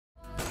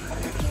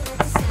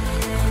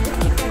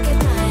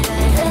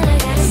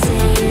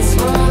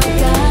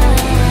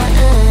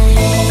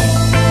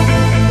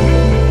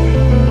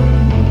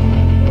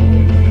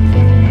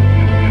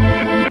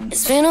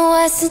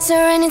essence to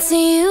run into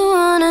you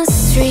on a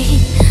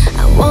street.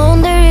 I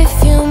wonder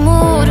if you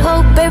moved.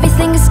 Hope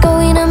everything is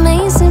going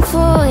amazing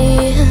for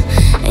you,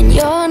 and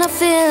you're not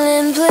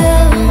feeling blue.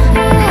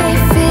 I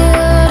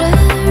feel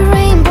the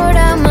rain pour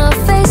down my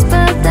face,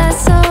 but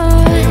that's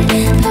alright.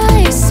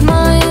 I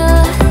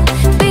smile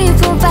at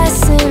people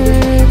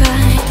passing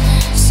by.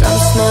 Some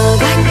smile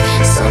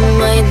back, some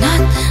might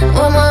not.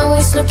 I'm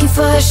always looking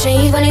for a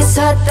shade when it's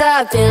hot.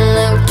 I've been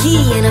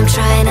low-key and I'm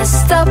trying to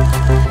stop.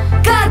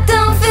 God,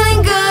 I'm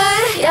feeling good.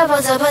 Yeah,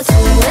 but up at 2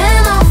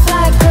 and off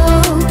I go.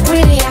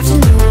 Pretty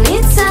afternoon,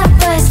 it's a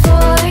best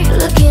boy.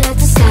 Looking at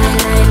the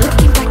skyline,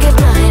 looking back at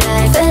my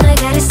life, and I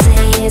gotta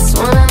say it's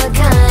one of a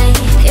kind.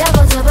 Yeah,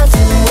 but up at 2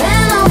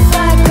 and off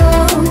I go.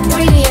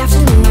 Pretty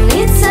afternoon,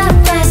 it's a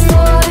best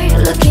boy.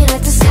 Looking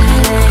at the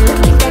skyline,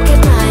 looking back at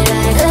my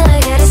life, and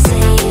I gotta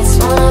say it's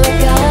one of a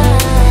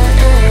kind.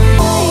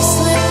 I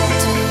slip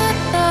to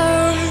the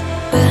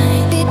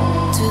right,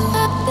 to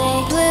the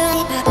blue.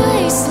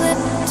 I slip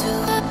to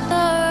the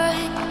right.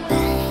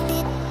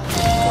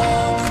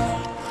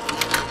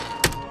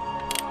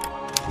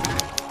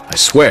 I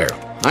swear,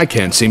 I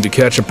can't seem to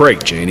catch a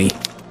break, Janie.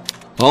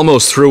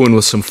 Almost through in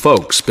with some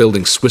folks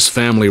building Swiss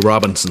Family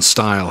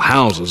Robinson-style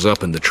houses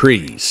up in the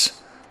trees.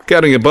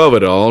 Getting above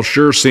it all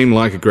sure seemed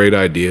like a great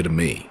idea to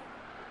me.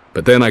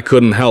 But then I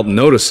couldn't help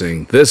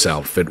noticing this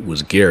outfit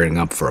was gearing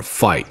up for a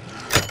fight.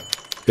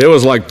 It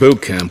was like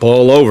boot camp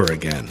all over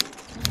again.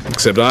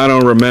 Except I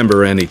don't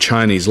remember any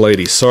Chinese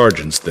lady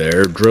sergeants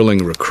there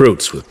drilling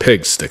recruits with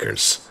pig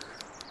stickers.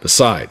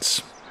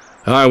 Besides,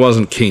 I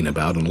wasn't keen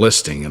about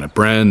enlisting in a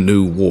brand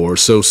new war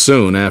so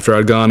soon after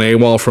I'd gone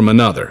AWOL from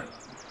another.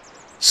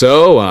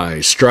 So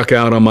I struck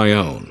out on my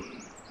own,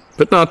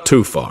 but not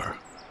too far.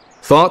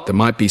 Thought there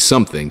might be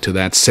something to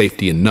that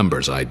safety in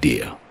numbers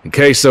idea, in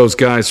case those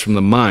guys from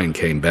the mine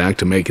came back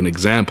to make an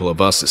example of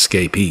us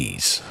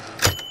escapees.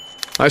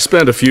 I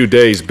spent a few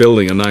days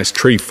building a nice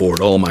tree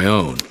fort all my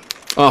own,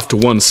 off to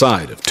one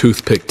side of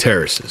toothpick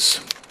terraces.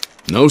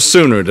 No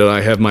sooner did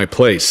I have my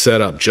place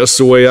set up just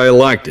the way I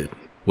liked it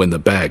when the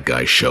bad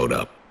guys showed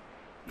up.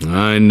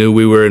 I knew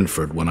we were in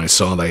for it when I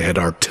saw they had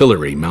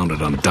artillery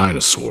mounted on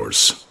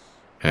dinosaurs.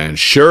 And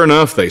sure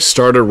enough, they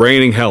started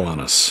raining hell on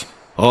us.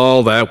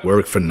 All that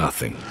work for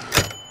nothing.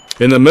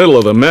 In the middle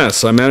of the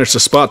mess, I managed to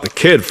spot the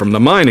kid from the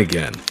mine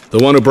again, the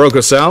one who broke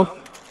us out.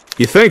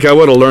 You'd think I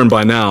would have learned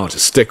by now to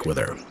stick with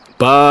her,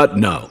 but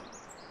no.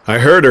 I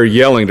heard her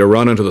yelling to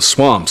run into the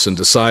swamps and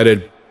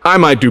decided I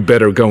might do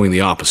better going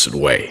the opposite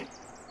way.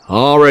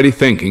 Already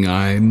thinking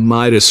I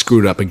might have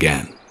screwed up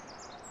again.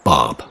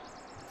 Bob.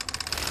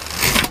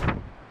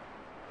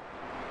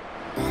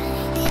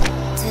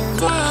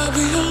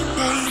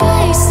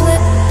 I slip